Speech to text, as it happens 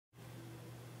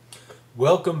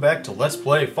Welcome back to Let's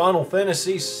Play Final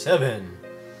Fantasy VII.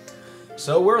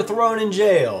 So we're thrown in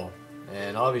jail,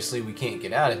 and obviously we can't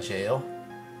get out of jail.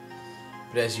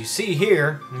 But as you see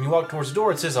here, when you walk towards the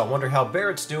door, it says, I wonder how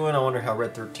Barrett's doing, I wonder how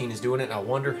Red 13 is doing, and I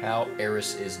wonder how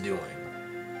Eris is doing.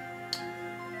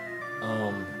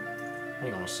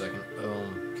 Hang on a second.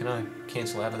 Can I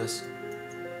cancel out of this?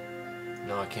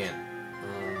 No, I can't.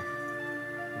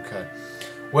 Okay.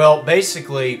 Well,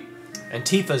 basically, and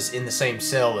Tifa's in the same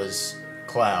cell as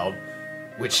Cloud,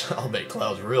 which I'll bet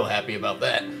Cloud's real happy about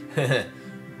that.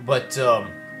 But,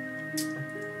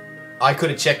 I could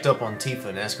have checked up on Tifa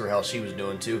and asked her how she was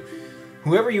doing too.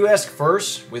 Whoever you ask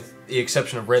first, with the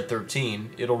exception of Red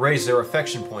 13, it'll raise their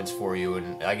affection points for you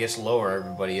and I guess lower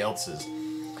everybody else's.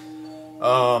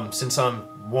 Since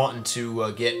I'm wanting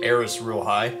to get Eris real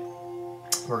high,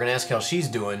 we're going to ask how she's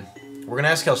doing. We're going to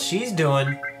ask how she's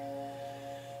doing.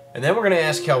 And then we're going to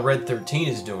ask how Red 13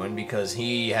 is doing, because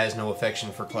he has no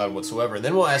affection for Cloud whatsoever.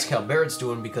 Then we'll ask how Barrett's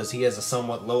doing, because he has a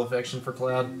somewhat low affection for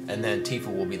Cloud. And then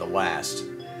Tifa will be the last.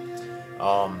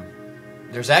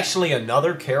 There's actually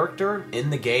another character in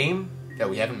the game that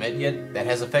we haven't met yet that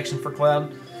has affection for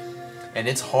Cloud. And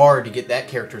it's hard to get that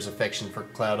character's affection for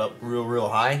Cloud up real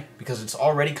high, because it's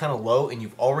already kind of low, and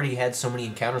you've already had so many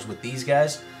encounters with these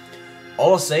guys.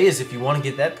 All I'll say is, if you want to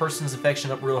get that person's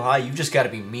affection up real high, you just got to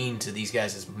be mean to these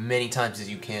guys as many times as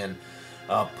you can.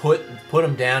 Put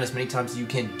them down as many times as you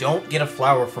can. Don't get a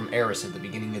flower from Eris at the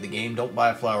beginning of the game. Don't buy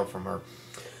a flower from her.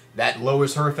 That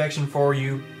lowers her affection for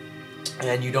you,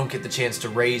 and you don't get the chance to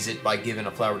raise it by giving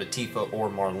a flower to Tifa or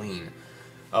Marlene.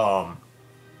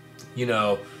 You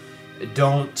know,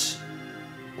 don't...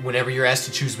 Whenever you're asked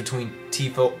to choose between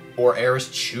Tifa or Eris,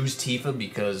 choose Tifa,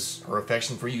 because her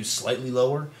affection for you is slightly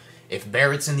lower. If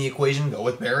Barrett's in the equation, go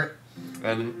with Barrett.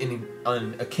 And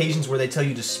on occasions where they tell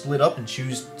you to split up and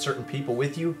choose certain people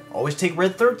with you, always take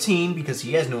Red 13 because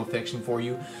he has no affection for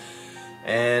you.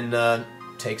 And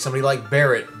take somebody like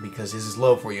Barrett because his is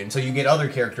low for you. Until you get other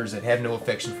characters that have no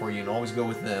affection for you, and always go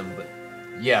with them. But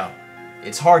yeah,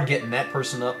 it's hard getting that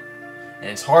person up, and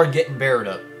it's hard getting Barrett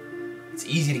up. It's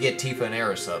easy to get Tifa and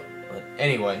Eris up. But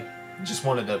anyway, just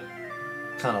wanted to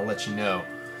kind of let you know.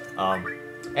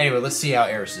 Anyway, let's see how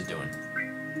Eris is doing.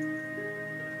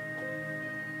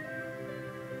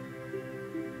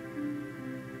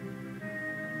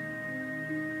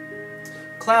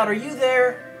 Cloud, are you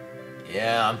there?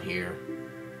 Yeah, I'm here.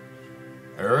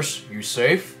 Eris, you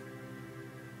safe?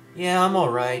 Yeah, I'm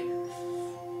alright.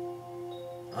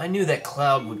 I knew that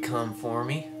Cloud would come for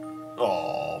me.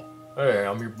 Aw, hey,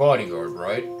 I'm your bodyguard,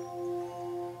 right?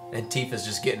 And Tifa's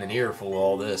just getting an earful of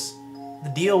all this. The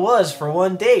deal was for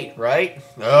one date, right?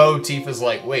 Oh, Tifa's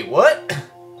like, wait, what?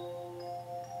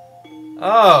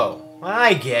 Oh,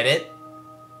 I get it.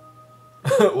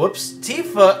 Whoops,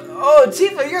 Tifa. Oh,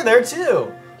 Tifa, you're there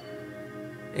too.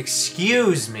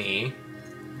 Excuse me.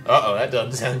 Uh-oh, that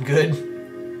doesn't sound good.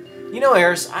 You know,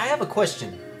 Eris, I have a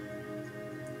question.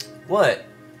 What?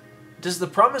 Does the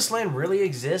Promised Land really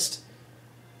exist?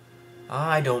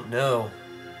 I don't know.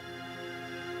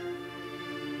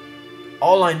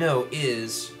 All I know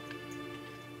is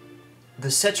the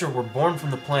Cetra were born from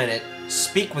the planet,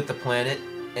 speak with the planet,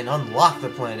 and unlock the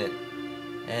planet.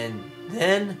 And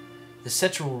then the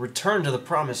Cetra will return to the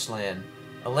Promised Land,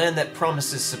 a land that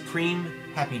promises supreme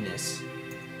happiness.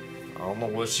 I don't know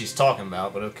what she's talking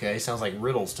about, but okay, sounds like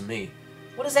riddles to me.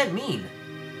 What does that mean?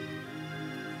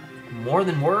 More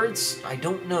than words? I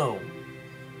don't know.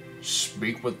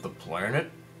 Speak with the planet?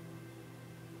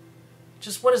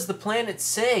 Just what does the planet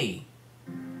say?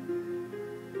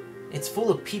 It's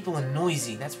full of people and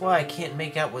noisy. That's why I can't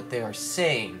make out what they are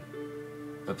saying.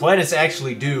 The planets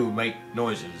actually do make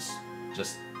noises.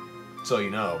 Just so you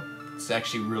know. It's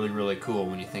actually really cool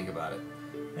when you think about it.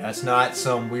 That's not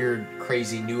some weird,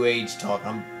 crazy New Age talk.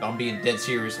 I'm being dead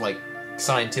serious, like,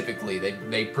 scientifically.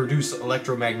 They produce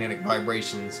electromagnetic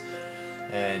vibrations.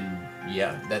 And,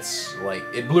 yeah, that's, like,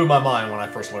 it blew my mind when I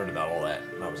first learned about all that.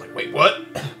 And I was like, wait, what?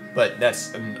 But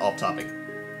that's an off topic.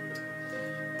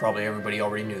 Probably everybody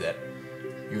already knew that.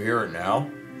 You hear it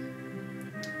now?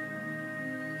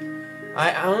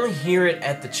 I only hear it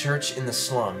at the church in the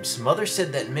slums. Mother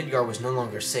said that Midgar was no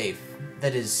longer safe.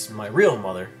 That is, my real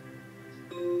mother.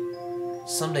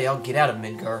 Someday I'll get out of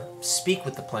Midgar, speak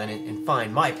with the planet, and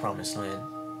find my Promised Land.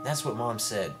 That's what Mom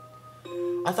said.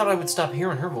 I thought I would stop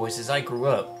hearing her voice as I grew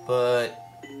up, but...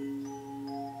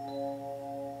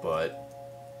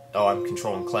 Oh, I'm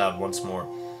controlling Cloud once more.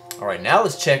 Alright, now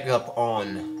let's check up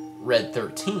on Red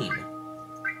 13.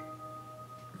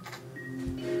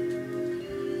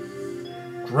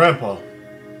 Grandpa.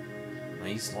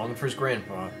 He's longing for his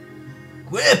grandpa.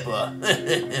 Grandpa!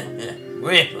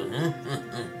 Grandpa, huh?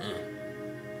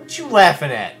 What you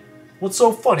laughing at? What's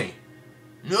so funny?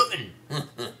 Nothing.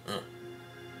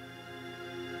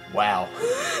 Wow.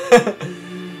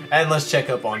 And let's check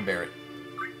up on Barrett.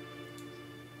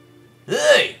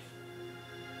 Hey!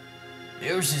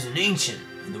 Eris is an ancient,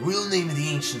 and the real name of the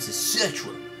ancients is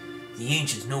Cetra. The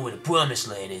ancients know where the Promised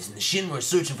Land is, and the Shinra are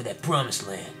searching for that Promised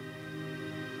Land.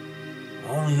 I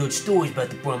only heard stories about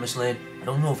the Promised Land. I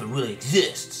don't know if it really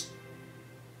exists.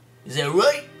 Is that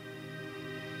right?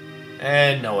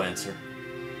 And no answer.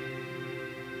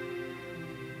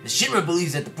 The Shinra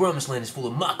believes that the Promised Land is full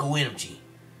of Mako energy,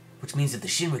 which means that the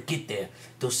Shinra get there,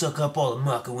 they'll suck up all the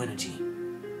Mako energy.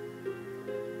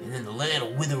 And then the land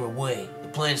will wither away. The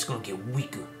planet's gonna get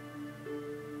weaker.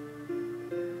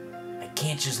 I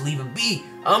can't just leave them be.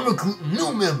 I'm recruiting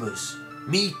new members.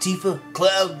 Me, Tifa,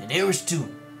 Cloud, and Eris too.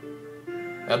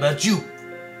 How about you?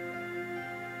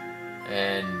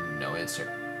 And no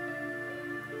answer.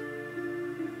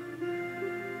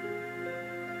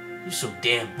 You're so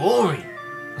damn boring.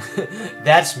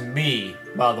 That's me,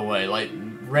 by the way. Like,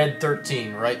 Red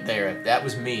 13 right there. That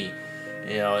was me.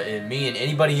 You know, and me and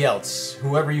anybody else,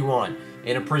 whoever you want,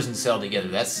 in a prison cell together.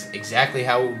 That's exactly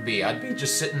how it would be. I'd be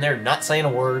just sitting there not saying a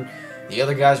word. The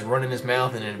other guy's running his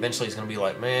mouth, and then eventually he's going to be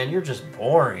like, man, you're just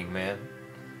boring, man.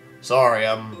 Sorry,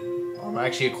 I'm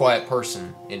actually a quiet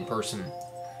person in person.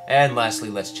 And lastly,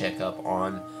 let's check up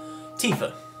on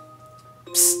Tifa.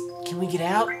 Psst, can we get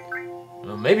out?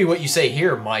 Well, maybe what you say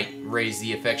here might raise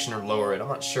the affection or lower it. I'm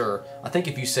not sure. I think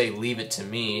if you say leave it to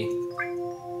me...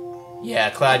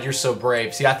 Yeah, Cloud, you're so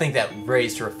brave. See, I think that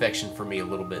raised her affection for me a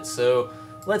little bit. So,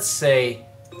 let's say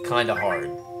kinda hard.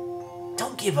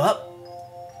 Don't give up.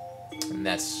 And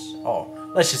that's all.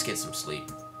 Let's just get some sleep.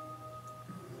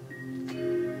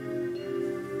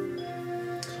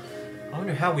 I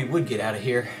wonder how we would get out of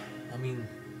here. I mean,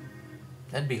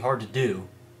 that'd be hard to do.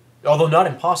 Although not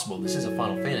impossible. This is a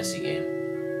Final Fantasy game.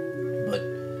 But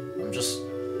I'm just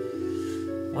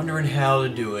wondering how to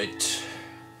do it.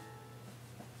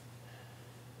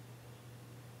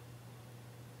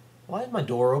 Why is my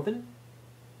door open?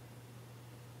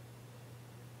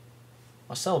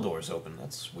 My cell door is open.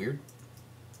 That's weird.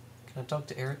 Can I talk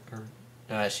to Eric?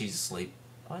 Or she's asleep.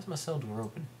 Why is my cell door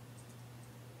open?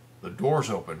 The door's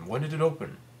open. When did it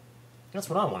open? That's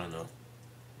what I want to know.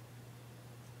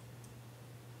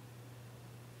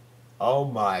 Oh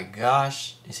my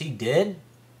gosh. Is he dead?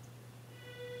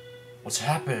 What's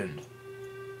happened?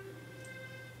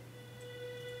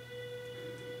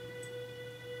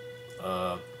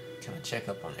 Can I check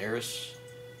up on Eris?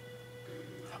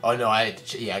 Oh no, I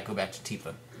go back to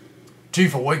Tifa.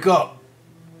 Tifa, wake up!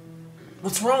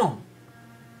 What's wrong?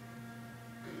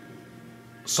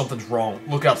 Something's wrong.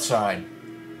 Look outside.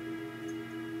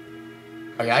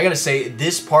 Okay, I gotta say,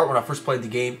 this part, when I first played the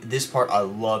game, this part I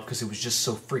loved because it was just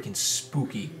so freaking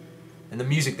spooky. And the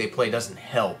music they play doesn't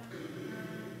help.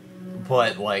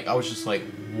 But, like, I was just like,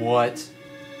 what?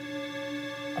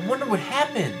 I wonder what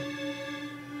happened.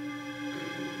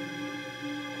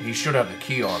 He should have the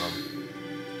key on him.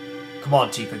 Come on,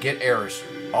 Tifa, get Eris.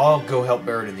 I'll go help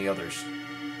Barrett and the others.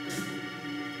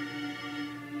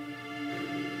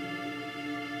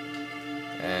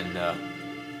 And,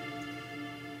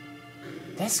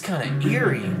 that's kind of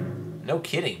eerie. No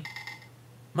kidding.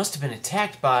 Must have been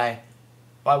attacked by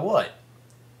what?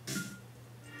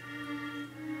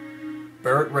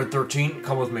 Barrett, Red 13,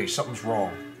 come with me. Something's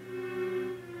wrong.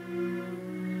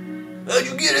 How'd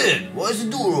you get in? Why is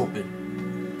the door open?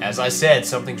 As I said,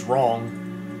 something's wrong.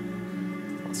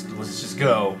 Let's just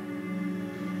go.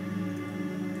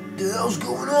 What the hell's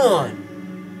going on?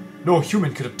 No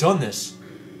human could have done this.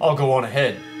 I'll go on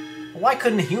ahead. Why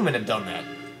couldn't a human have done that?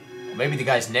 Well, maybe the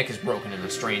guy's neck is broken in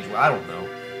a strange way. I don't know.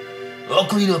 I'll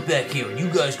clean up back here, and you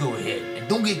guys go ahead. And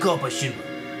don't get caught by Shinra.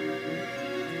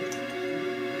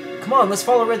 Come on, let's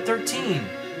follow Red 13.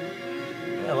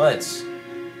 Yeah, let's.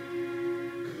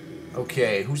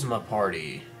 Okay, who's in my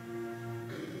party?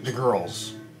 The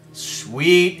girls.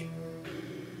 Sweet.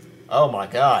 Oh my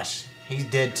gosh. He's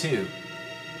dead too.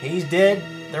 He's dead.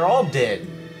 They're all dead.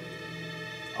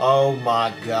 Oh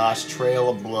my gosh. Trail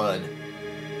of blood.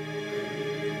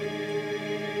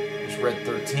 There's Red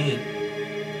 13.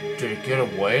 Did it get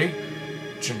away?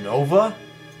 Genova?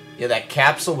 Yeah, that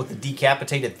capsule with the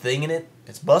decapitated thing in it.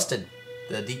 It's busted.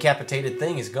 The decapitated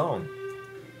thing is gone.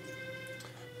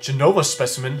 Genova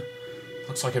specimen.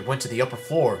 Looks like it went to the upper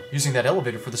floor, using that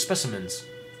elevator for the specimens.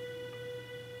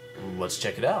 Let's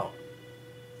check it out.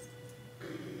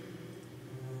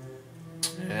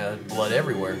 Yeah, blood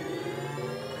everywhere.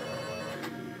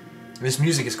 This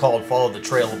music is called Follow the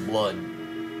Trail of Blood.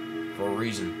 For a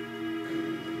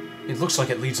reason. It looks like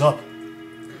it leads up.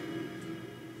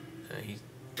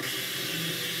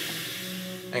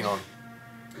 Hang on.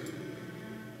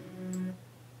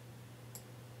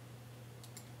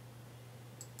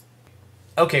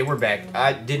 Okay, we're back.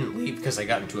 I didn't leave because I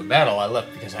got into a battle. I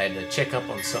left because I had to check up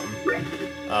on something.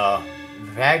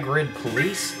 Vargid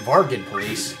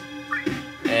Police,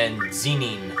 and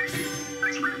Zenin.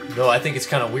 Though I think it's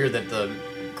kind of weird that the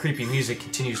creepy music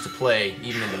continues to play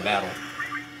even in the battle.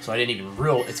 So I didn't even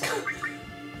I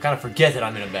kind of forget that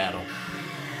I'm in a battle.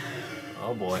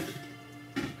 Oh boy.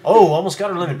 Oh, almost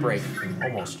got her limit break.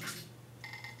 Almost.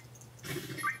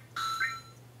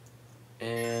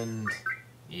 And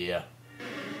yeah.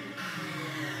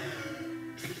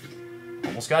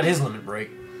 Almost got his limit break.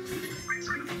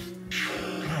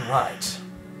 Alright.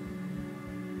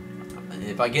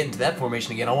 If I get into that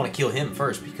formation again, I want to kill him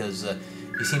first because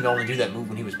he seemed to only do that move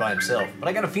when he was by himself. But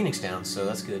I got a Phoenix down, so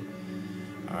that's good.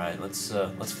 Alright, let's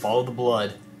follow the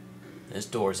blood. This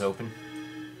door's open.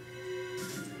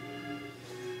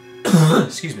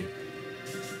 Excuse me.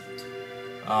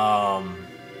 I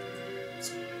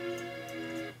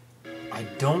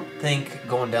don't think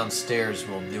going downstairs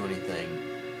will do anything.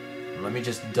 Let me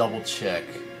just double check.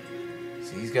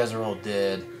 See, these guys are all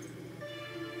dead.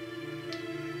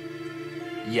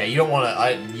 Yeah, you don't want to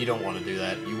do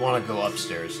that. You want to go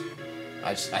upstairs.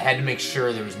 I had to make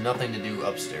sure there was nothing to do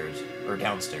upstairs or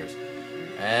downstairs.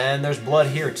 And there's blood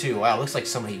here too. Wow, looks like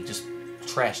somebody just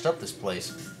trashed up this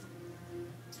place.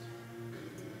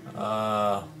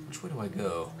 Which way do I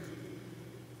go?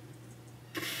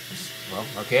 Well,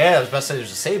 okay, I was about to say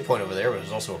there's a save point over there, but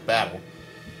there's also a battle.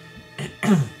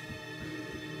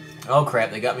 Oh crap,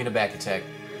 they got me in a back attack.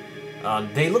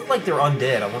 They look like they're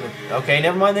undead. I wonder... Okay,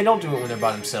 never mind, they don't do it when they're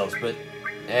by themselves, but...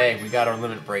 Hey, we got our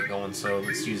limit break going, so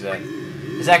let's use that.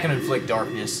 Is that going to inflict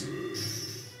darkness?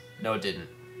 No, it didn't.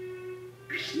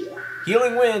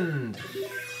 Healing Wind!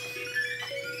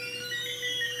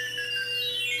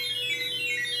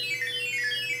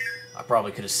 I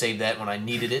probably could have saved that when I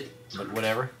needed it, but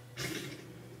whatever.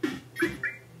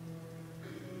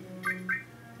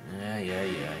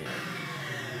 Yeah.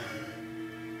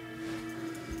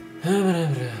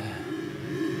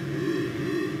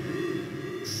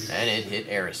 And it hit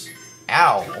Eris.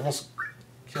 Ow! Almost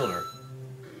killed her.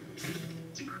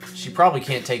 She probably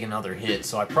can't take another hit,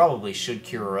 so I probably should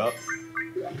cure her up.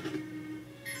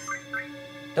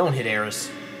 Don't hit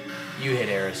Eris. You hit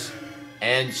Eris.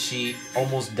 And she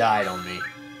almost died on me.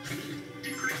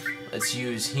 Let's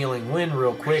use Healing Wind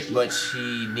real quick, but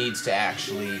she needs to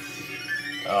actually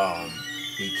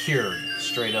be cured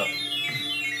straight up.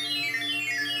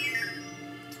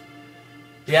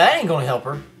 Yeah, that ain't gonna help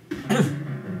her. I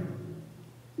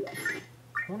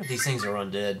wonder if these things are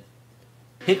undead.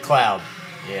 Hit Cloud.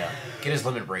 Yeah, get his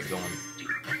limit break going.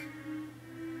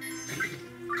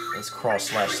 Let's cross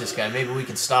slash this guy. Maybe we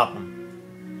can stop him.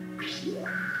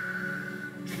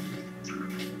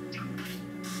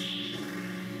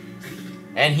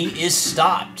 And he is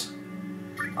stopped.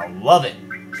 I love it.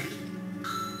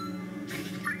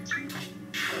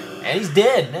 And he's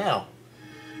dead now.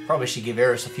 Probably should give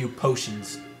Eris a few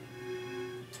potions.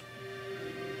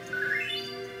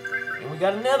 And we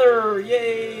got another!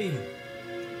 Yay!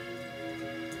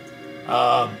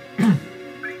 Yeah,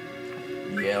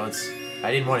 let's...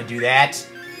 I didn't want to do that.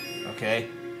 Okay.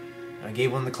 I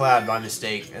gave one the Cloud by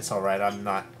mistake. That's alright, I'm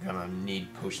not gonna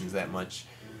need potions that much.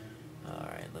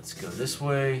 Alright, let's go this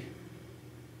way.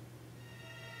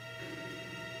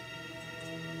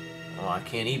 Oh, I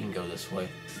can't even go this way.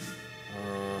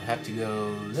 Have to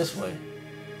go this way.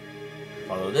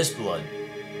 Follow this blood.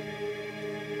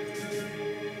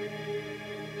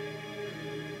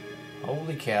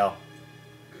 Holy cow.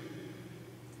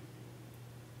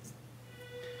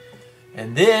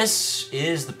 And this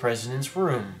is the president's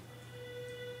room.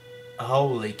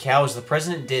 Holy cow, is the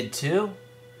president dead too?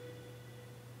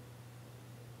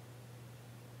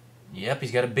 Yep,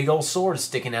 he's got a big old sword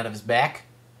sticking out of his back.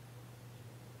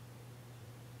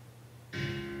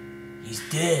 He's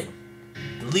dead.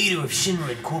 The leader of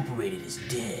Shinra Incorporated is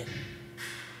dead.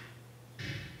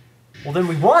 Well, then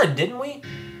we won, didn't we?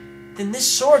 Then this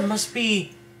sword must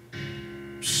be...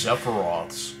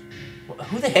 Sephiroth's.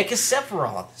 Who the heck is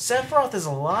Sephiroth? Sephiroth is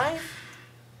alive?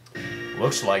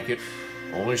 Looks like it.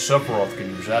 Only Sephiroth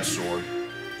can use that sword.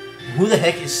 Who the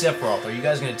heck is Sephiroth? Are you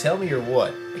guys going to tell me or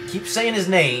what? I keep saying his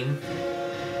name.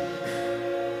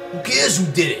 Who cares who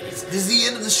did it? This is the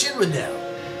end of the Shinra now.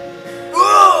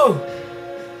 Whoa!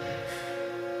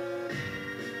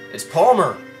 It's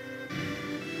Palmer.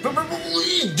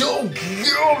 Please don't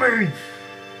kill me!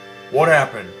 What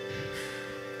happened?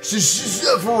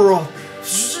 Sephiroth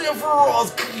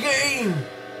came!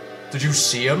 Did you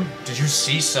see him? Did you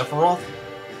see Sephiroth?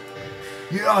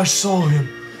 Yeah, I saw him.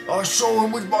 I saw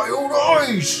him with my own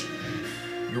eyes!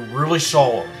 You really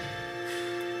saw him?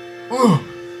 Ugh!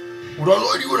 Would I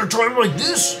lie to you at a time like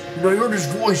this? And I heard his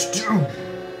voice too.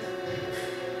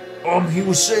 He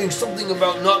was saying something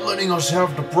about not letting us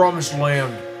have the promised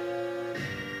land.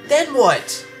 Then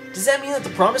what? Does that mean that the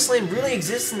Promised Land really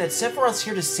exists and that Sephiroth's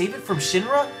here to save it from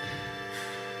Shinra?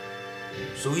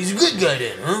 So he's a good guy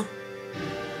then, huh?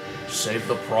 Save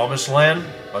the Promised Land?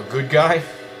 A good guy?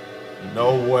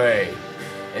 No way.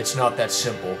 It's not that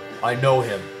simple. I know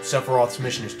him. Sephiroth's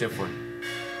mission is different.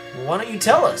 Well, why don't you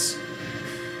tell us?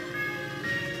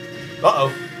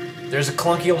 Uh-oh. There's a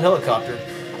clunky old helicopter.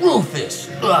 Rufus!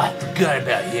 I forgot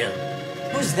about him.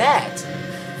 Who's that?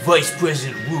 Vice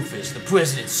President Rufus, the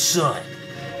president's son.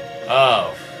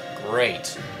 Oh, great.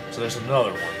 So there's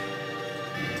another one.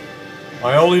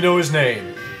 I only know his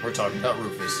name. We're talking about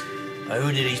Rufus. I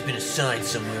heard that he's been assigned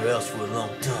somewhere else for a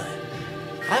long time.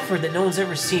 I've heard that no one's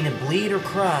ever seen him bleed or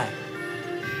cry.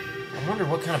 I wonder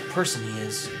what kind of person he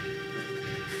is.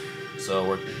 So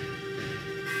we're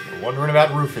wondering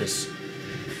about Rufus.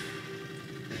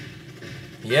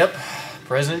 Yep,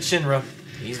 President Shinra.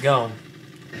 He's gone.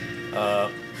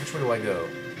 Which way do I go?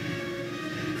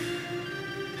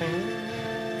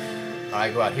 I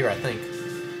go out here, I think.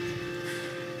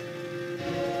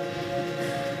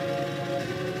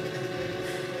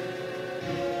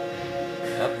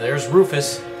 Yep, there's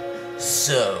Rufus.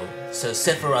 So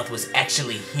Sephiroth was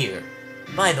actually here.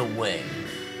 By the way,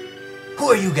 who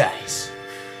are you guys?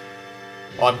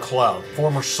 I'm Cloud,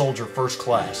 former soldier first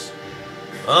class.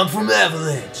 I'm from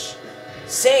Avalanche.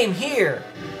 Same here.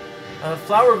 A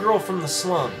flower girl from the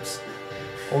slums.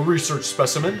 A research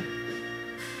specimen.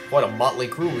 What a motley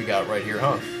crew we got right here,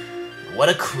 huh? What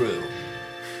a crew.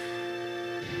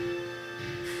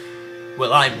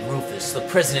 Well, I'm Rufus, the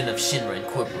president of Shinra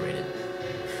Incorporated.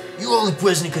 You only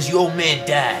president because your old man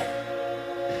died.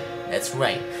 That's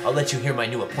right. I'll let you hear my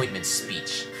new appointment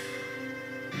speech.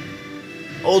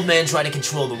 Old man tried to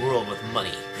control the world with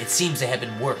money. It seems to have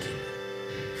been working.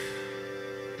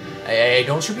 Hey,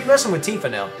 don't you be messing with Tifa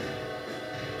now.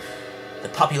 The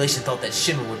population thought that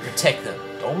Shinra would protect them.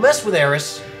 Don't mess with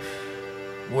Eris.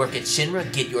 Work at Shinra,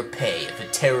 get your pay. If a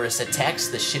terrorist attacks,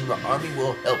 the Shinra army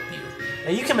will help you.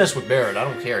 Hey, you can mess with Barrett, I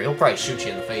don't care. He'll probably shoot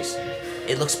you in the face.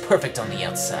 It looks perfect on the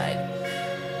outside.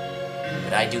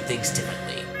 But I do things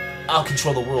differently. I'll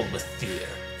control the world with fear.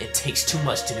 It takes too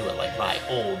much to do it like my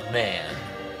old man.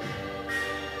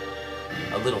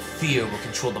 A little fear will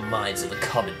control the minds of the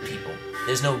common people.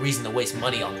 There's no reason to waste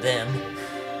money on them.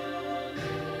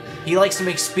 He likes to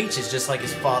make speeches just like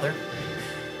his father.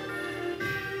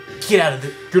 Get out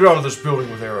of this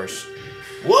building with Eris.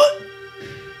 What?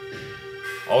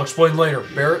 I'll explain later.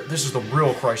 Barrett, this is the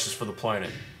real crisis for the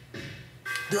planet.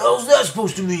 The hell's that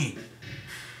supposed to mean?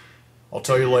 I'll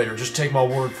tell you later. Just take my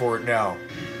word for it now.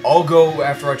 I'll go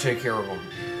after I take care of him.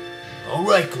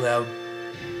 Alright, Cloud.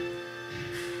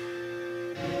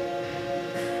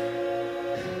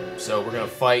 So we're gonna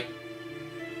fight.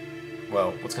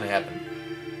 Well, what's gonna happen?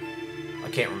 I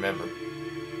can't remember.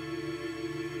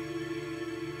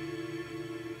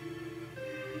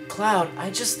 Cloud, I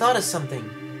just thought of something.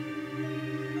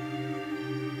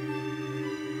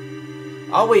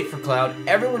 I'll wait for Cloud.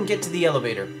 Everyone get to the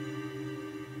elevator.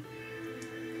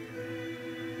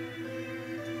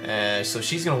 So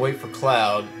she's gonna wait for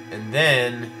Cloud, and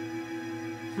then...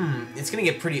 it's gonna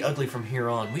get pretty ugly from here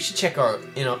on. We should check on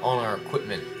our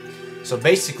equipment. So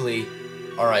basically,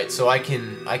 alright, so I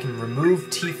can remove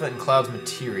Tifa and Cloud's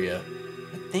materia.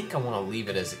 I think I want to leave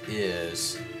it as it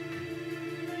is.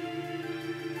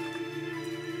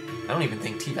 I don't even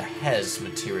think Tifa has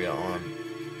materia on.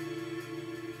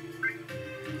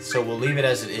 So we'll leave it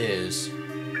as it is.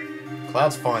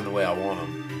 Cloud's fine the way I want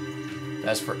him.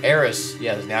 As for Eris,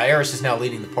 yeah, now Eris is now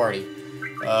leading the party.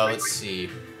 Let's see.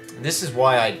 This is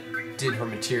why I did her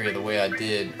materia the way I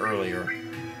did earlier.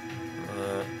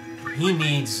 He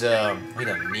needs, he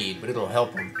doesn't need, but it'll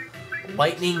help him.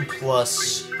 Lightning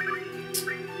plus,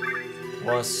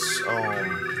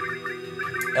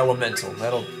 elemental.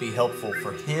 That'll be helpful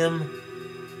for him.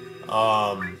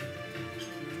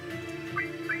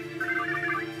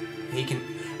 He can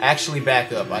actually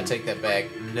back up. I take that back.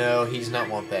 No, he does not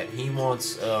want that. He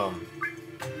wants, he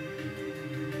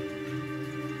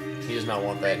does not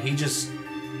want that. He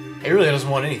really doesn't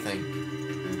want anything.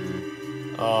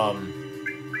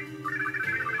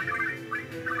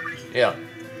 Yeah,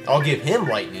 I'll give him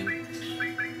lightning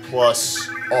plus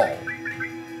all.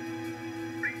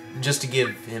 Just to give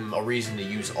him a reason to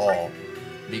use all.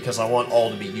 Because I want all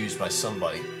to be used by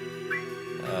somebody.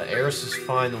 Eris is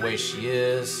fine the way she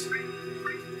is.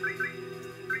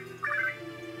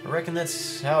 reckon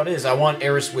that's how it is. I want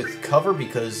Eris with cover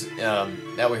because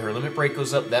that way her limit break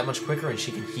goes up that much quicker and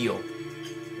she can heal.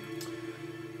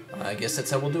 I guess that's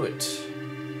how we'll do it.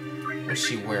 What's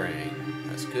she wearing?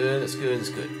 That's good, that's good, that's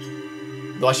good.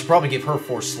 Though I should probably give her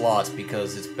 4 slots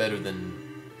because it's better than...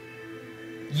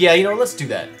 Yeah, you know, let's do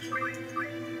that.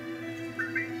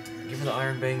 Give her the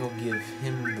Iron Bangle, give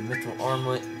him the Mithril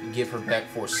Armlet, and give her back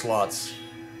 4 slots.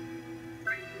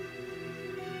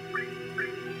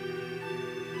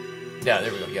 Yeah,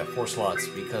 there we go. Yeah, 4 slots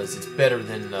because it's better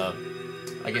than.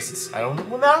 I guess it's. I don't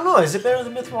know. Is it better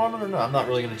than Mithril Armor or not? I'm not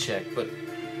really gonna check. But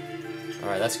all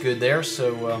right, that's good there.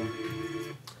 So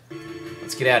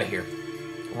let's get out of here.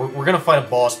 We're gonna fight a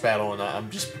boss battle, and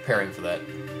I'm just preparing for that.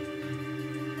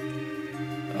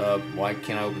 Why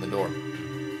can't I open the door?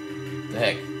 The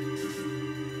heck?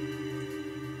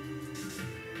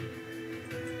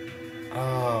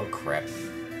 Oh crap.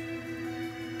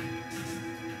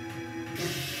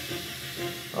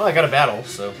 Well, I got a battle,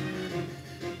 so...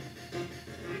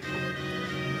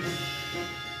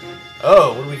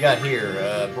 Oh, what do we got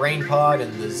here? Brain Pod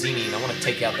and the Xenine. I want to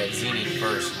take out that Xenine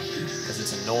first, because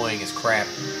it's annoying as crap.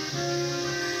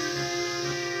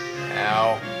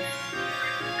 Ow.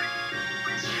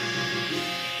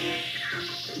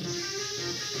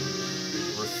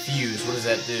 Refuse. What does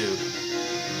that do?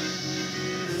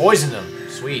 Poison them.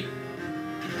 Sweet.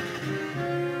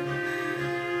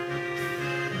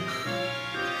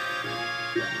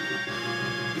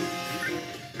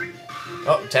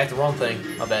 Oh, attacked the wrong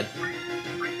thing. My bad.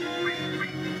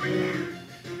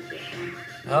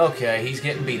 Okay, he's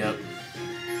getting beat up.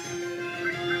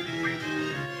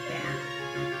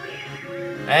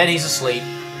 And he's asleep.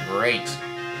 Great.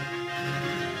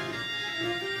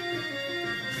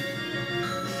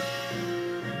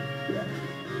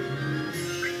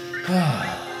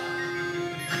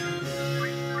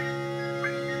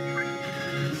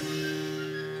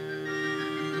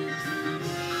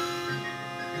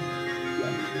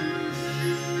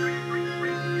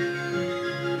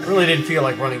 Really didn't feel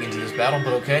like running into this battle,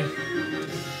 but okay.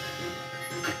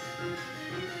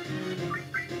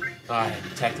 I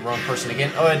attacked the wrong person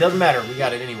again. Oh, it doesn't matter. We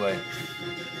got it anyway.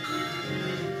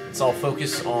 Let's all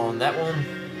focus on that one.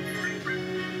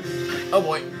 Oh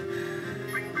boy.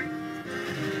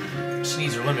 She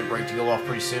needs her limit break to go off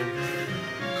pretty soon.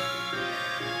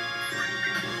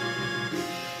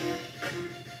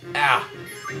 Ah.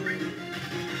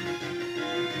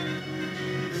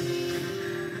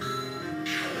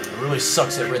 It really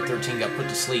sucks that Red 13 got put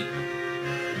to sleep.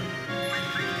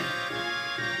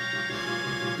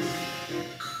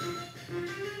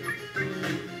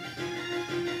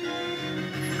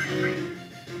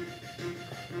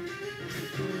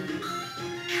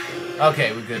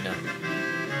 Okay, we're good now.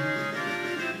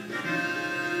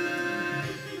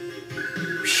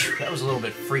 Whew, that was a little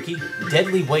bit freaky.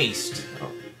 Deadly Waste.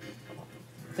 Oh,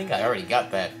 I think I already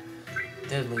got that.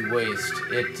 Deadly Waste.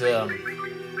 It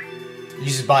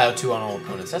uses Bio 2 on all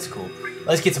opponents. That's cool.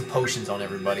 Let's get some potions on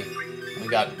everybody. We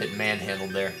got a bit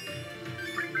manhandled there.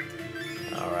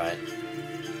 Alright.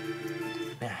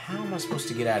 Now, how am I supposed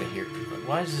to get out of here?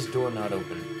 Why is this door not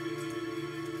open?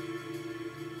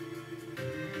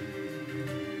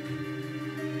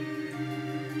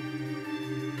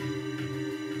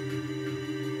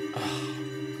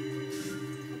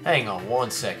 Hang on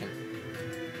 1 second.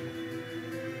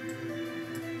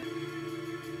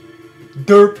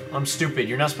 Derp! I'm stupid.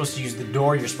 You're not supposed to use the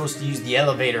door. You're supposed to use the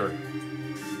elevator.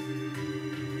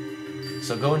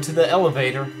 So go into the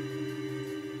elevator.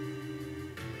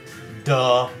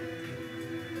 Duh.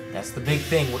 That's the big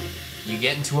thing. You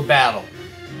get into a battle.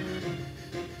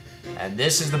 And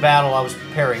this is the battle I was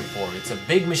preparing for. It's a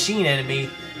big machine enemy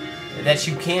that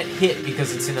you can't hit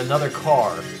because it's in another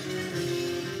car.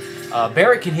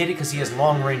 Barrett can hit it because he has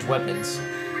long-range weapons.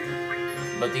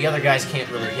 But the other guys can't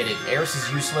really hit it. Eris is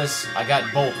useless. I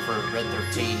got Bolt for Red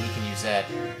 13. He can use that.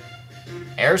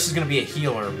 Eris is going to be a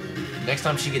healer. Next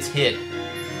time she gets hit,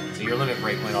 so your limit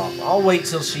break went off. I'll wait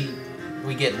till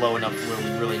we get low enough to where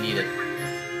we really need it.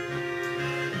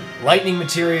 Lightning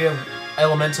Materia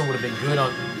Elemental would have been good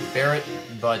on Barrett,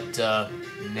 but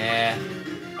nah.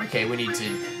 Okay, we need to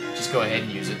just go ahead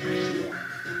and use it.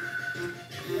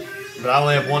 But I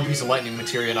only have 1 piece of Lightning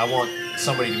Materia, and I want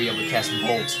somebody to be able to cast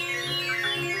Bolt.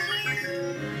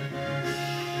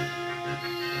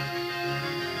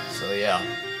 So yeah.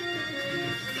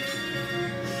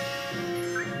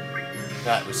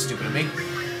 That was stupid of me.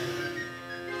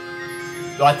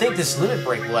 Though I think this limit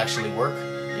break will actually work.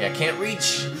 Yeah, can't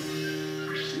reach.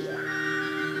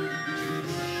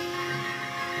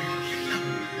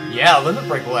 Yeah, limit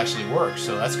break will actually work,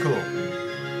 so that's cool.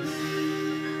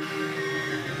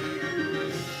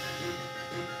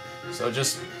 So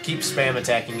just keep spam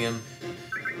attacking him.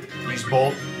 Use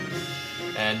Bolt.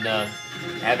 And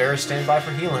have Eris stand by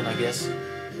for healing, I guess.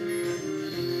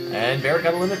 And Barrett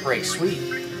got a limit break. Sweet.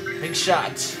 Big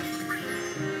shots.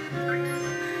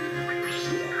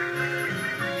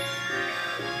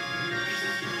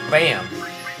 Bam.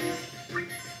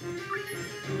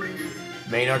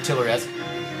 Main artillery. That's...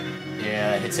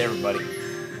 Yeah, it hits everybody.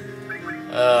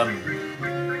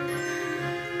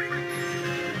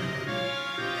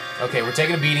 Okay, we're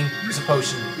taking a beating. Use a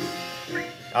potion.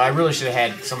 I really should have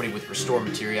had somebody with restore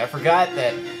materia. I forgot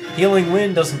that Healing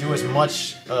Wind doesn't do as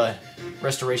much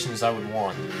restoration as I would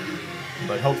want.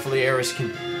 But hopefully Eris can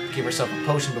give herself a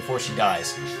potion before she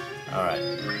dies. Alright.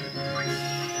 And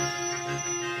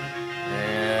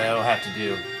that'll have to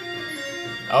do.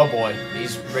 Oh boy,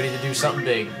 he's ready to do something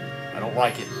big. I don't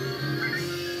like it.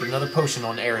 Get another potion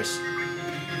on Eris.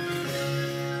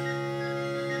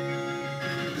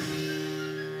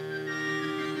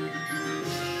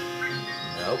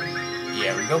 Nope.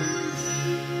 Yeah, we go.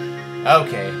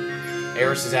 Okay.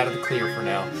 Eris is out of the clear for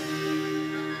now.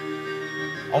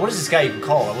 Oh, what is this guy even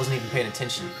called? I wasn't even paying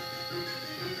attention.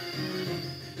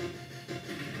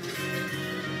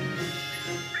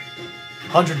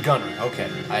 Hundred Gunner. Okay,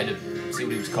 I had to see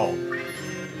what he was called.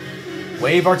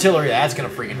 Wave Artillery. That's gonna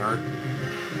freaking hurt.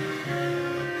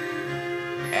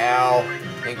 Ow.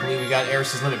 Thankfully, we got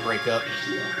Eris's limit break up.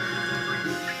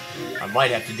 I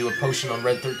might have to do a potion on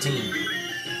Red 13.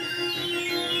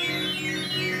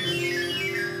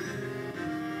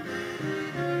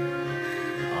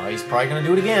 Oh, he's probably gonna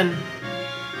do it again.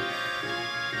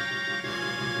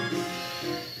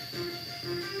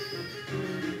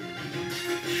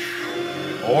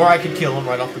 Or I could kill him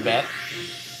right off the bat.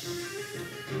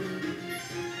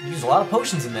 Use a lot of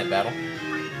potions in that battle.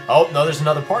 Oh, no, there's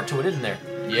another part to it, isn't there?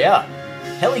 Yeah.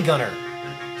 Heli Gunner.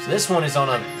 So this one is on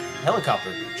a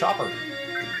helicopter. Chopper.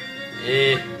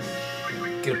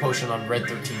 Get a potion on Red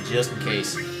 13 just in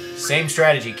case. Same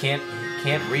strategy. Can't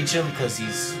reach him because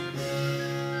he's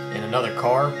in another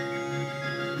car.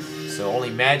 So only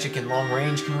magic and long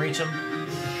range can reach him.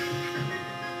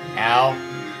 Ow.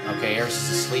 Okay, Eris is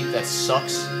asleep. That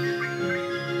sucks.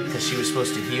 Because she was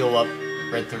supposed to heal up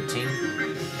Red 13.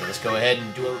 Okay, let's go ahead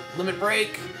and do a limit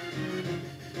break.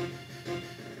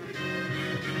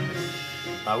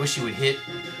 I wish you would hit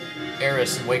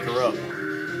Eris and wake her up.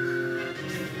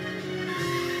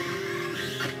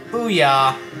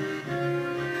 Booyah!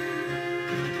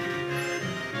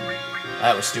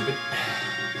 That was stupid.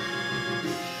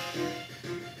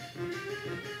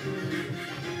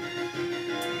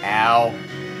 Ow.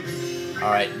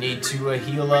 Alright, need to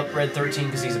heal up Red 13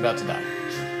 because he's about to die.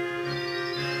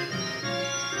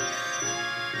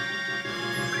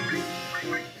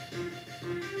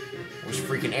 Wish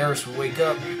freaking Eris would wake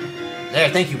up. There,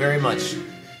 thank you very much.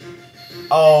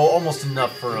 Oh, almost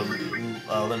enough for a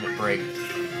limit break.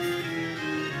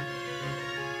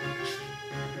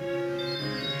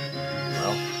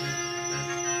 Well.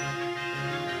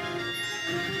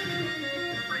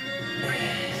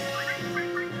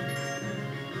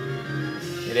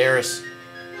 Hit Eris.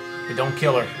 Hey, don't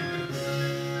kill her.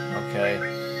 Okay,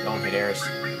 don't hit Eris.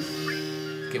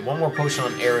 Get one more potion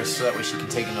on Eris so that way she can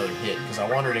take another hit. Because I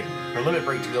want her limit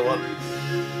break to go up.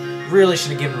 Really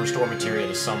should have given restore materia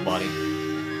to somebody.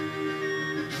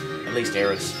 At least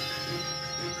Eris.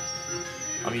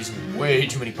 I'm using way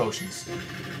too many potions.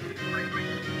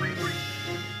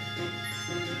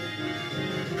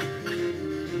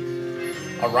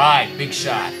 Alright, big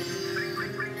shot.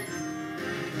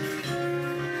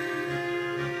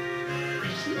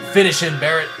 Finish him,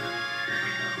 Barrett.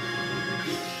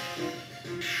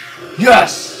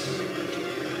 Yes!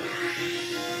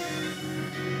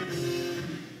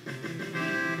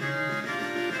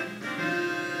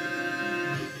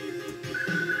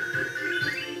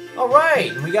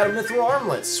 Alright, we got a Mithril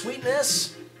Armlet.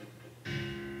 Sweetness.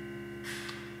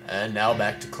 And now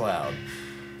back to Cloud.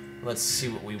 Let's see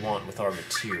what we want with our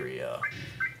materia.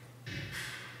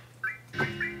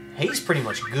 He's pretty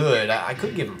much good. I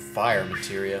could give him fire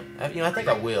materia. I think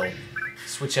I will.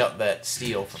 Switch out that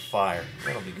steel for fire.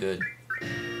 That'll be good.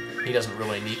 He doesn't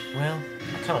really need... Well,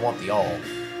 I kind of want the all.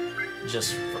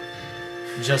 Just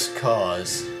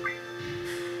cause.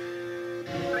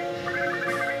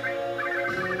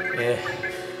 Yeah.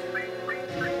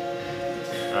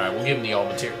 Alright, we'll give him the all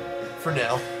material for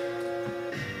now.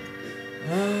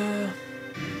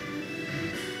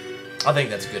 I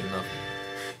think that's good enough.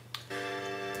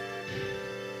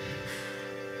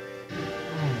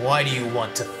 Why do you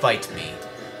want to fight me?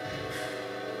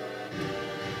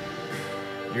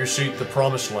 You seek the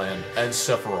Promised Land and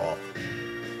Sephiroth.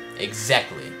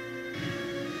 Exactly.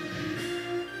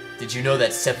 Did you know that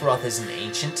Sephiroth is an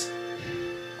ancient?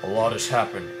 A lot has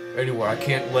happened. Anyway, I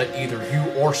can't let either you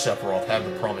or Sephiroth have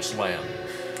the promised land.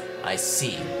 I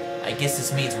see. I guess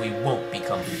this means we won't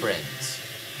become friends.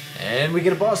 And we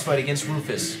get a boss fight against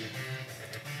Rufus.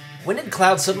 When did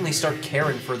Cloud suddenly start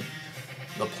caring for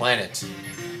the planet?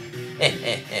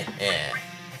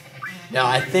 Now,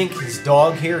 I think his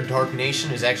dog here, Dark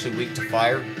Nation, is actually weak to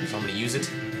fire, so I'm going to use it.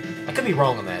 I could be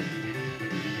wrong on that.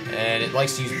 And it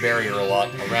likes to use Barrier a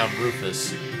lot around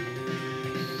Rufus.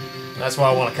 That's why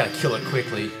I want to kind of kill it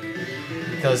quickly,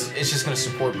 because it's just going to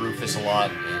support Rufus a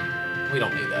lot, and we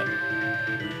don't need that.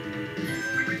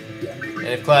 And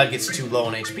if Cloud gets too low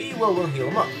on HP, well, we'll heal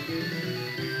him up.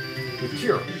 With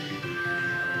Cure.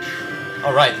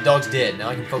 Alright, the dog's dead. Now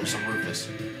I can focus on Rufus.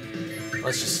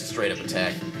 Let's just straight up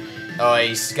attack. Oh,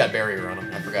 he's got Barrier on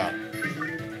him. I forgot.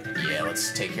 Yeah,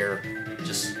 let's take care of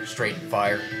just straight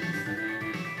fire.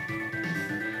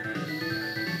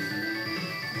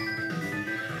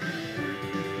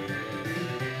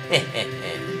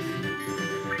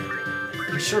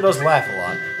 He sure does laugh a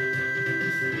lot.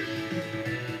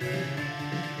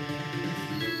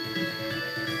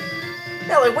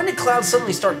 Yeah, like, when did Cloud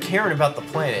suddenly start caring about the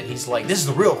planet? He's like, this is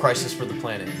the real crisis for the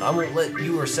planet. I won't let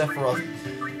you or Sephiroth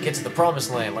get to the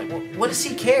promised land. Like, what does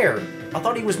he care? I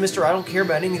thought he was Mr. I don't care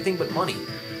about anything but money.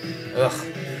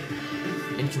 Ugh.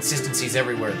 Inconsistencies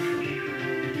everywhere.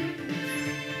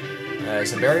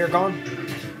 Is the barrier gone?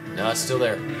 No, it's still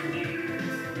there.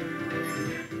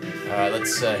 Alright,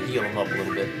 let's heal him up a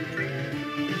little bit.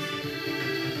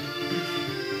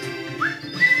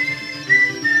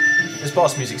 This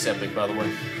boss music's epic, by the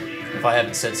way, if I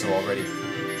haven't said so already.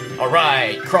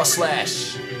 Alright, cross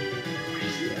slash.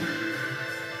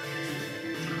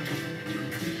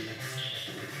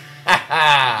 Ha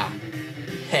ha!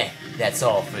 Heh, that's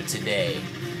all for today.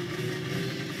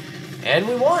 And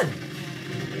we won!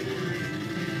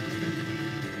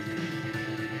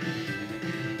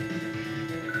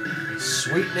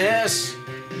 Sweetness!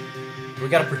 We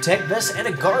got a Protect Vest and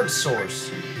a Guard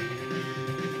Source.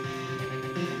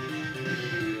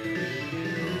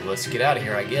 Let's get out of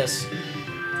here, I guess.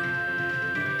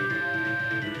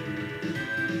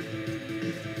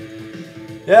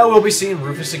 Yeah, we'll be seeing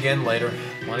Rufus again later.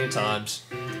 Plenty of times.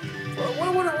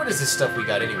 What is this stuff we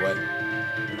got anyway?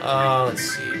 Let's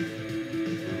see.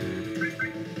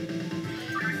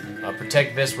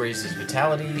 Protect Vest raises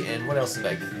Vitality, and what else did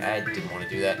I didn't want to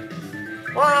do that.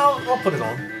 Well, I'll put it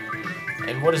on.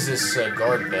 And what is this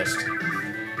Guard Vest?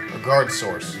 Or Guard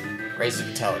Source. Raises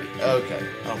Vitality. Okay,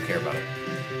 I don't care about it.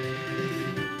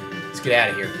 Let's get out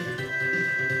of here.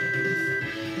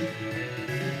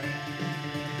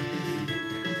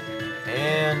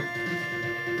 And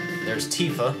there's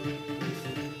Tifa.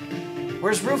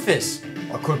 Where's Rufus?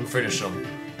 I couldn't finish them.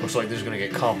 Looks like this is gonna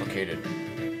get complicated.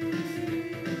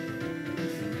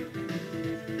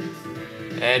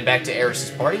 And back to Aeris's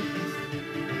party.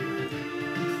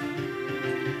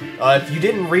 If you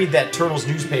didn't read that Turtles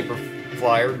newspaper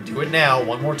flyer, do it now,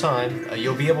 one more time.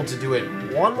 You'll be able to do it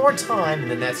one more time, and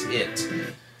then that's it.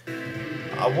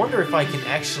 I wonder if I can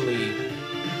actually...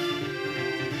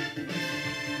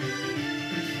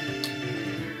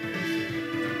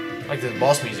 Like the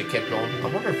boss music kept going. I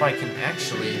wonder if I can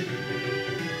actually...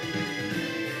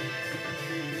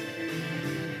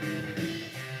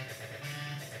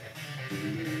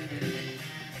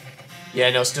 Yeah,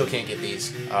 no, still can't get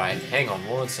these. Alright, hang on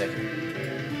 1 second.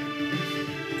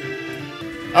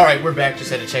 Alright, we're back. Just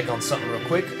had to check on something real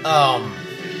quick. I'll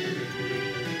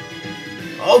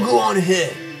go on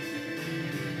ahead.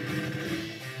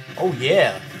 Oh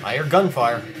yeah, I hear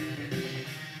gunfire.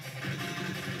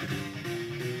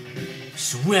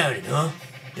 Surrounded, huh?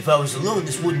 If I was alone,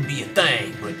 this wouldn't be a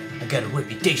thing, but I got a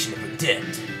reputation to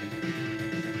protect.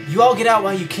 You all get out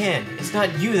while you can. It's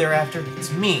not you they're after, it's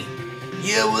me.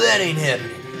 Yeah, well that ain't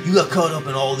happening. You got caught up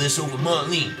in all this over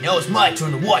Marlene. Now it's my turn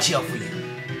to watch out for you.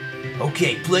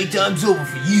 Okay, playtime's over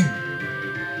for you.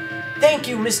 Thank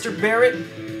you, Mr. Barrett.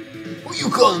 Who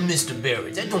you calling Mr.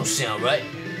 Barrett? That don't sound right.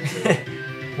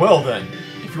 Well then,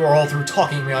 if you are all through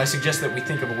talking, may I suggest that we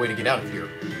think of a way to get out of here.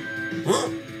 Huh?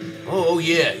 Oh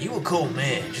yeah, you a cold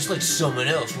man, just like someone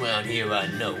else around here I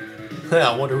know.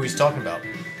 I wonder who he's talking about.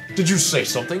 Did you say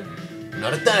something?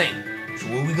 Not a thing. So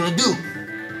what are we gonna do?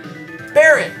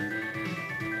 Barrett!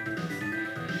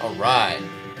 Alright.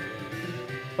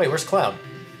 Wait, where's Cloud?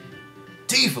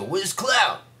 Tifa, where's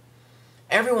Cloud?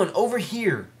 Everyone over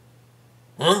here.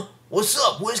 Huh? What's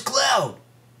up? Where's Cloud?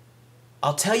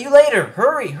 I'll tell you later.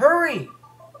 Hurry, hurry!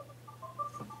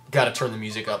 Gotta turn the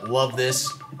music up. Love this.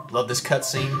 Love this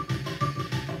cutscene.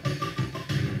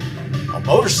 A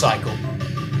motorcycle.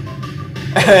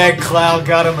 Cloud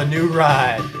got him a new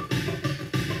ride.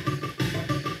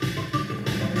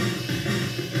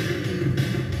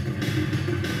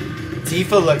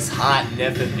 Tifa looks hot in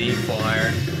F&B for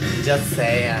her. Just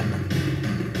saying.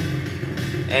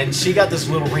 And she got this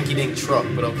little rinky-dink truck,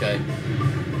 but okay.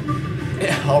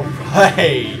 Yeah,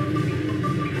 alright.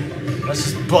 Let's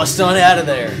just bust on out of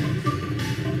there.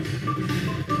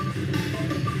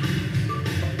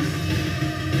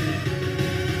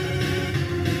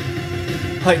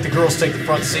 Like the girls take the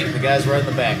front seat and the guys right in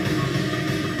the back.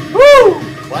 Woo!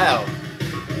 Cloud.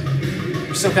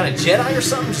 You're some kind of Jedi or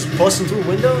something? Just busting through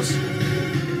windows?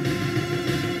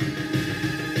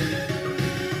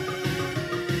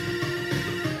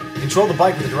 Control the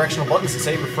bike with the directional buttons and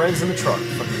save your friends in the truck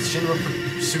from the Shinra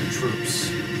pursuit troops.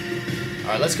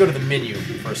 Alright, let's go to the menu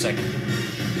for a second.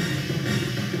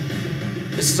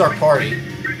 This is our party.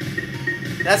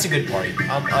 That's a good party.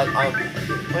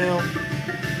 Well...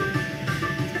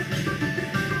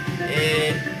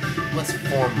 let's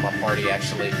form my party,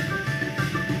 actually.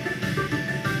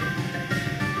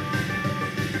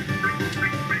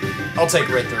 I'll take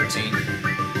Red 13.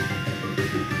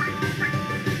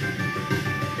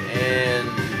 And...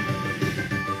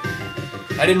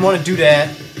 I didn't want to do that.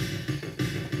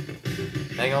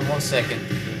 Hang on one second.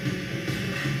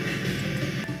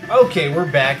 Okay, we're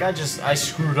back. I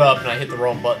screwed up and I hit the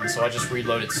wrong button, so I just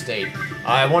reloaded state.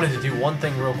 I wanted to do one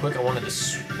thing real quick. I wanted to...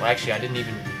 Well, actually, I didn't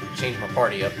even change my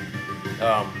party up.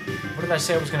 What did I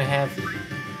say I was going to have?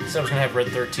 I said I was going to have Red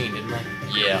 13, didn't I?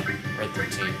 Yeah, Red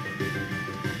 13.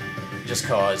 Just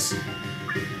cause.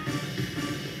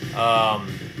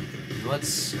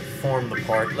 Let's form the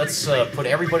part. Let's put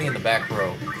everybody in the back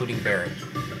row, including Barret.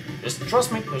 Just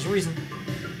trust me, there's a reason.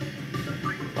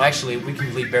 Well, actually, we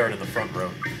can leave Barret in the front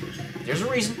row. There's a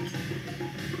reason.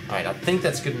 Alright, I think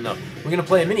that's good enough. We're going to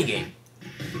play a minigame.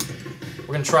 We're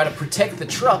going to try to protect the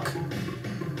truck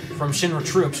from Shinra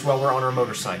troops while we're on our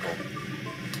motorcycle.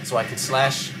 So I can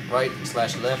slash right and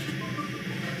slash left.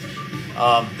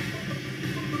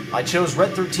 I chose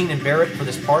Red 13 and Barret for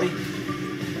this party.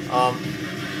 I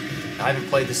haven't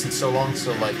played this in so long,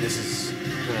 so like this is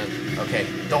gonna... Okay,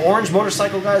 the orange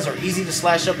motorcycle guys are easy to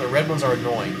slash up, the red ones are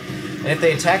annoying. And if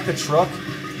they attack the truck,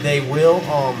 they will,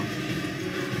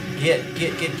 get.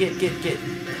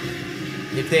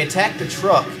 If they attack the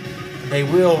truck, they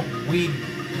will,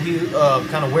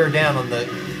 kind of wear down on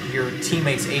your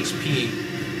teammates' HP.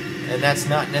 And that's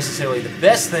not necessarily the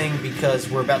best thing because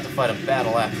we're about to fight a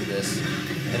battle after this.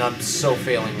 And I'm so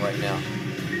failing right now.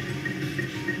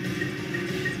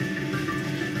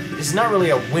 It's not really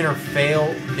a win or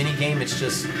fail minigame, it's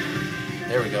just...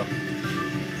 There we go.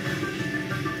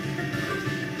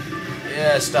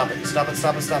 Yeah, stop it. Stop it,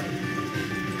 stop it, stop it.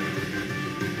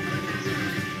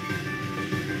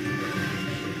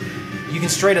 You can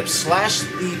straight up slash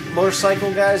the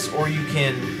motorcycle guys, or you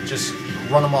can just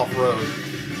run them off road.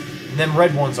 And them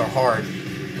red ones are hard.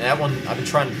 And that one, I've been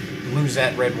trying to lose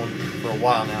that red one for a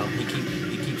while now. He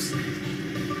keeps...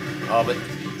 Oh, but...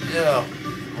 Yeah.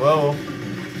 Whoa.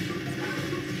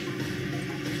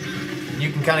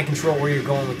 You can kind of control where you're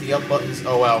going with the up buttons.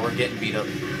 Oh, wow, we're getting beat up.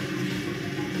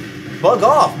 Bug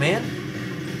off, man.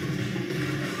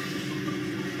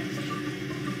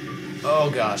 Oh,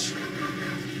 gosh.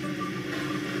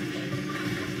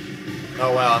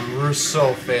 Oh, wow, we're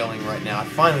so failing right now. I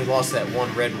finally lost that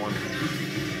one red one.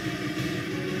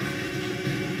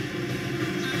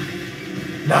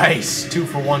 Nice!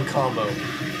 2-for-1 combo.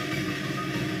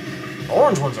 The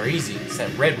orange ones are easy. It's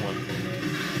that red one.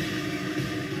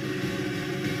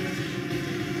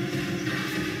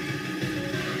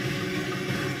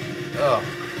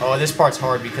 Oh, this part's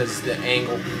hard because the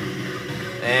angle.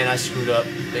 And I screwed up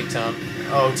big time.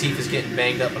 Oh, Tifa's getting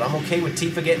banged up, but I'm okay with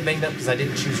Tifa getting banged up because I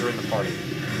didn't choose her in the party.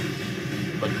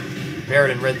 But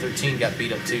Barret and Red 13 got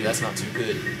beat up too. That's not too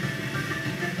good.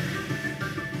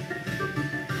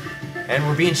 And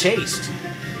we're being chased.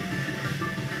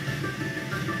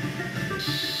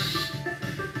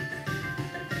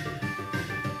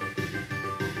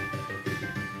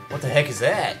 What the heck is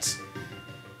that?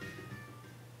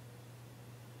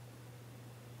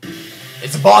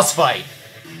 It's a boss fight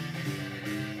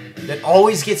that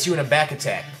always gets you in a back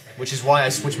attack, which is why I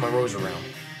switch my rows around.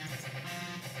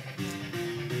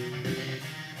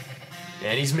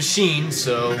 And he's machined,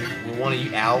 so we want to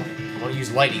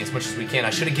use lightning as much as we can. I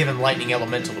should have given lightning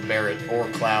elemental to Barret or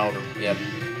Cloud, or yeah,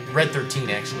 Red 13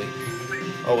 actually.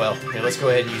 Oh well. Here, let's go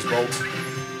ahead and use bolt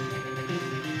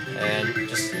and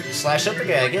just slash up the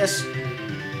guy, I guess.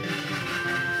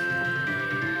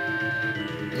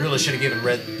 Really should have given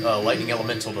Red lightning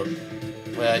elemental to...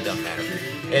 Well, it doesn't matter.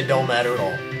 It don't matter at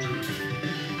all.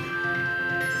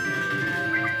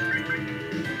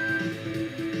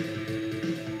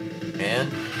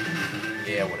 And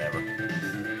yeah, whatever.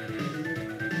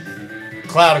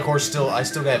 Cloud, of course, I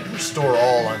still got restore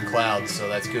all on Cloud, so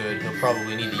that's good. He'll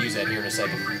probably need to use that here in a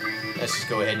second. Let's just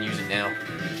go ahead and use it now.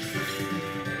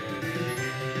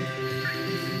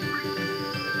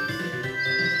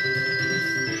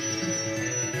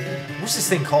 What's this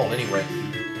thing called, anyway?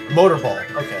 Motor ball.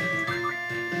 Okay.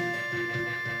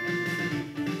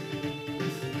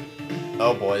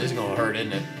 Oh boy, this is gonna hurt,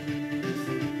 isn't it?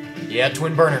 Yeah,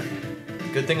 twin burner.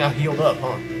 Good thing I healed up,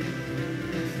 huh?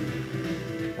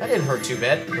 That didn't hurt too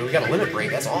bad. But we got a limit break.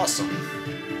 That's awesome.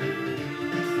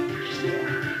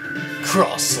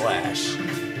 Cross slash.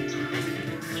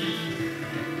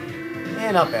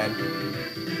 Yeah, not bad.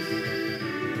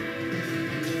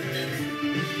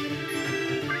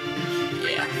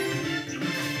 Yeah.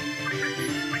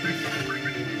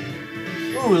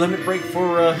 Ooh, limit break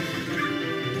for,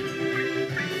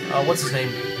 what's his name?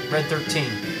 Red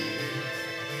 13.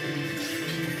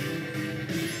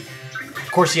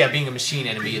 Of course, yeah, being a machine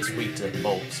enemy, it's weak to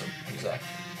bulk, so exactly.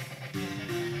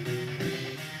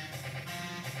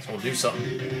 So we'll do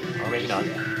something. Or maybe not.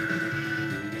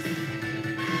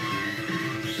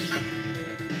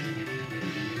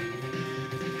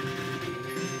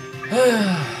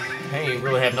 Hey,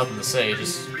 really have nothing to say,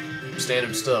 just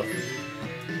standard stuff.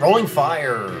 Rolling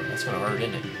fire! That's gonna hurt,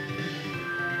 isn't it?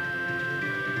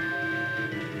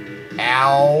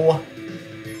 Ow!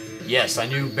 Yes, I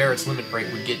knew Barrett's limit break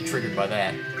would get triggered by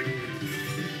that.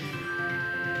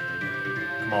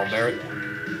 Come on, Barrett.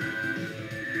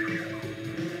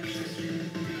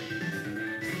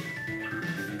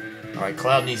 Alright,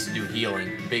 Cloud needs to do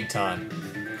healing, big time.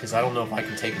 Because I don't know if I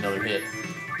can take another hit.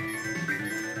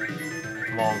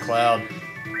 Come on, Cloud.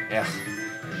 Yeah.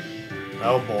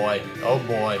 Oh boy. Oh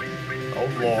boy. Oh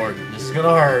lord. This is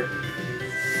gonna hurt.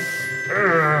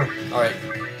 Alright.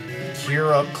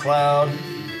 Cure up Cloud.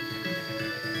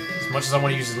 As much as I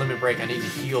want to use his limit break, I need to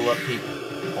heal up people.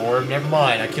 Or, never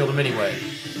mind, I killed him anyway.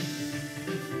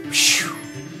 Whew.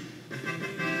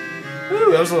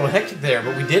 Woo, that was a little hectic there,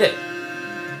 but we did it.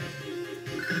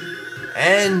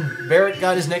 And Barrett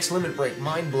got his next limit break,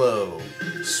 Mind Blow.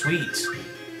 Sweet.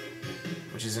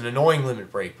 Which is an annoying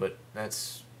limit break, but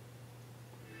that's...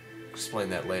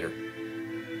 explain that later.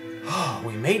 Oh,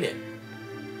 we made it.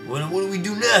 What do we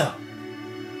do now?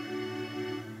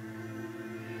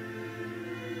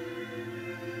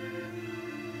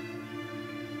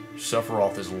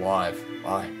 Sephiroth is alive.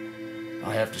 I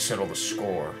have to settle the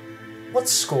score. What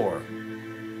score?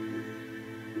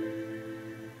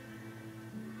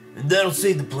 And that'll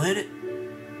save the planet?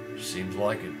 Seems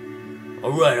like it.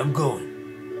 Alright, I'm going.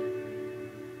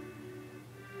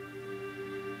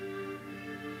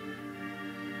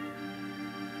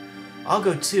 I'll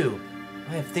go too.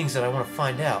 I have things that I want to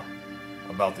find out.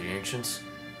 About the ancients?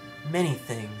 Many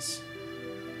things.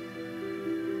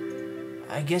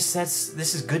 I guess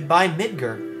this is goodbye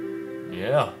Midgar.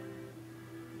 Yeah.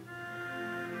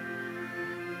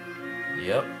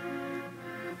 Yep.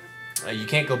 You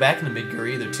can't go back into Midgar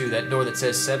either, too. That door that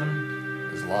says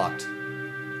 7 is locked.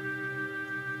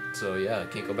 So, yeah, I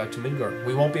can't go back to Midgar.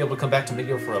 We won't be able to come back to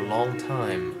Midgar for a long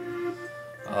time.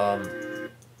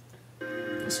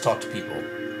 Let's talk to people.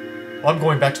 I'm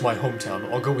going back to my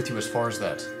hometown. I'll go with you as far as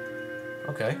that.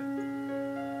 Okay.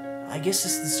 I guess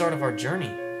this is the start of our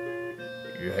journey.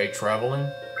 You hate traveling?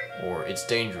 Or it's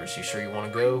dangerous, you sure you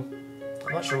want to go?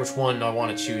 I'm not sure which one I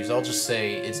want to choose. I'll just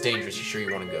say it's dangerous, you sure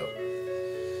you want to go?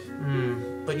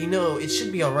 But you know, it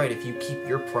should be alright if you keep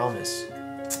your promise.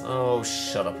 Oh,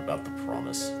 shut up about the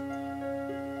promise.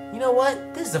 You know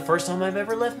what? This is the first time I've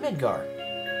ever left Midgar.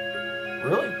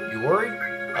 Really? You worried?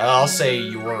 I'll say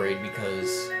you worried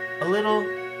because... a little?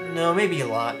 No, maybe a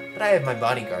lot. But I have my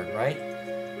bodyguard, right?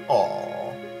 Aww.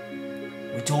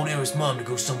 We told Aerith's mom to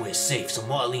go somewhere safe, so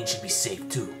Marlene should be safe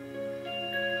too.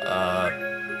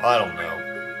 I don't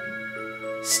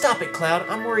know. Stop it, Cloud.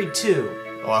 I'm worried too.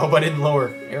 Oh, I hope I didn't lower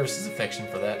Aerith's affection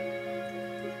for that.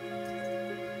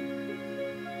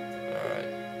 Alright.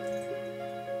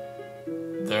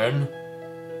 Then,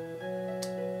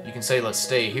 you can say let's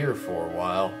stay here for a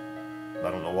while. I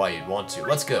don't know why you'd want to.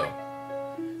 Let's go.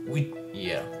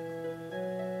 Yeah.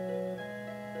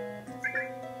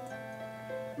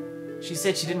 She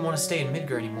said she didn't want to stay in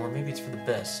Midgar anymore. Maybe it's for the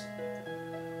best.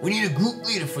 We need a group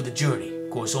leader for the journey. Of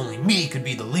course, only me could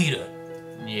be the leader.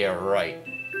 Yeah, right.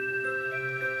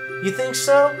 You think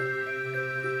so?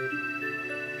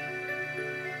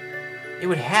 It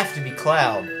would have to be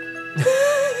Cloud.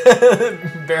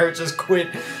 Barrett just quit.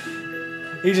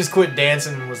 He just quit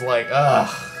dancing and was like, ugh.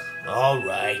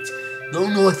 Alright. Go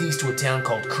northeast to a town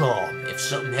called Calm. If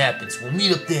something happens, we'll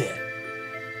meet up there.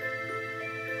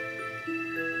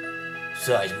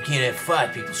 Besides, we can't have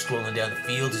 5 people strolling down the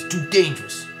field. It's too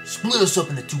dangerous. Split us up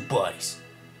into 2 bodies.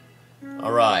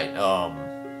 Alright,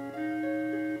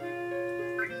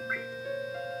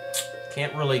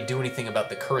 can't really do anything about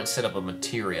the current setup of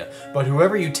materia, but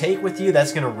whoever you take with you,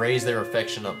 that's going to raise their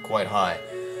affection up quite high.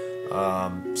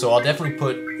 So I'll definitely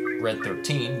put Red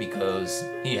 13 because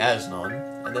he has none,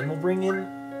 and then we'll bring in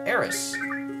Eris.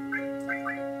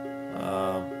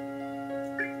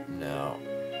 No.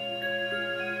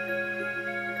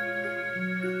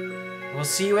 We'll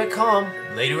see you at Calm.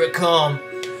 Later at Calm.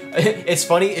 It's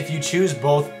funny, if you choose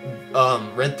both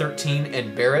Red 13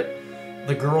 and Barrett,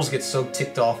 the girls get so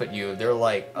ticked off at you. They're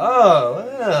like, oh,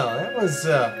 well, that was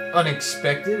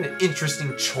unexpected, an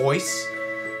interesting choice.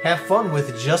 Have fun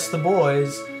with just the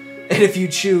boys. And if you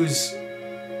choose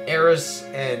Eris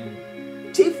and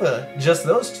Tifa, just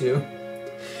those two,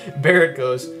 Barrett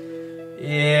goes,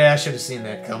 yeah, I should have seen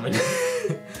that coming.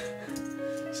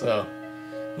 So,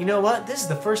 you know what? This is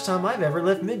the first time I've ever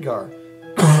left Midgar.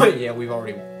 Yeah, we've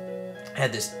already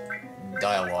had this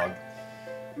dialogue.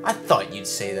 I thought you'd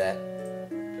say that.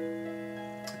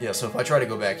 Yeah, so if I try to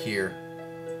go back here,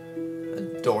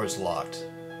 the door's locked.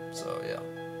 So, yeah.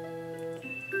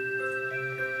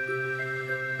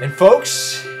 And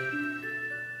folks,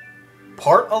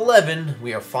 part 11,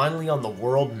 we are finally on the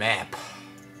world map.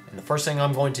 And the first thing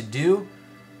I'm going to do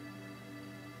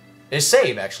is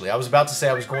save, actually. I was about to say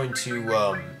I was going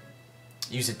to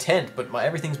use a tent, but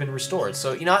everything's been restored.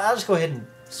 So, you know, I'll just go ahead and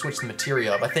switch the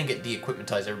materia up. I think it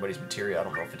de-equipmentized everybody's materia. I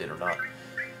don't know if it did or not.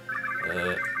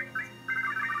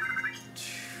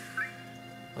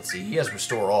 Let's see, he has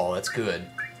restore all, that's good.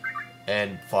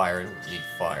 And fire, I don't need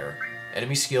fire.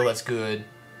 Enemy skill, that's good.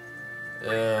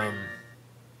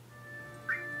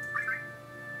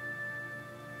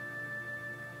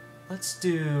 Let's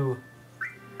do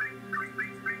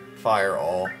fire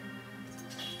all.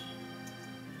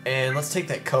 And let's take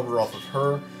that cover off of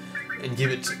her and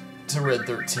give it to Red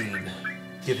 13.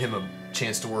 Give him a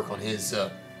chance to work on his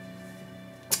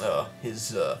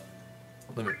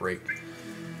limit break.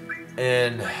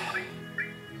 And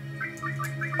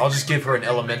I'll just give her an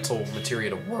elemental materia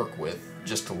to work with,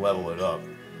 just to level it up.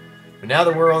 But now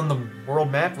that we're on the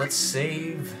world map, let's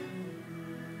save.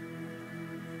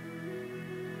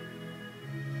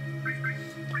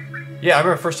 Yeah, I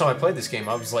remember the first time I played this game,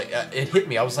 I was like, it hit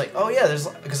me. I was like, oh yeah, there's,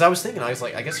 because I was thinking, I was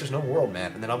like, I guess there's no world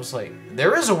map. And then I was like,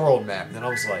 there is a world map. And then I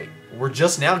was like, we're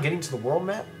just now getting to the world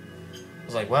map? I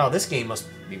was like, wow, this game must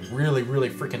be really, really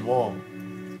freaking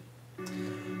long.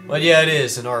 But yeah, it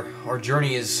is, and our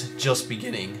journey is just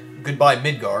beginning. Goodbye,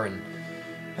 Midgar, and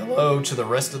hello to the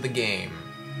rest of the game.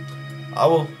 I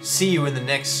will see you in the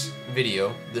next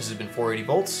video. This has been 480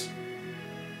 Volts.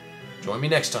 Join me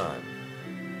next time.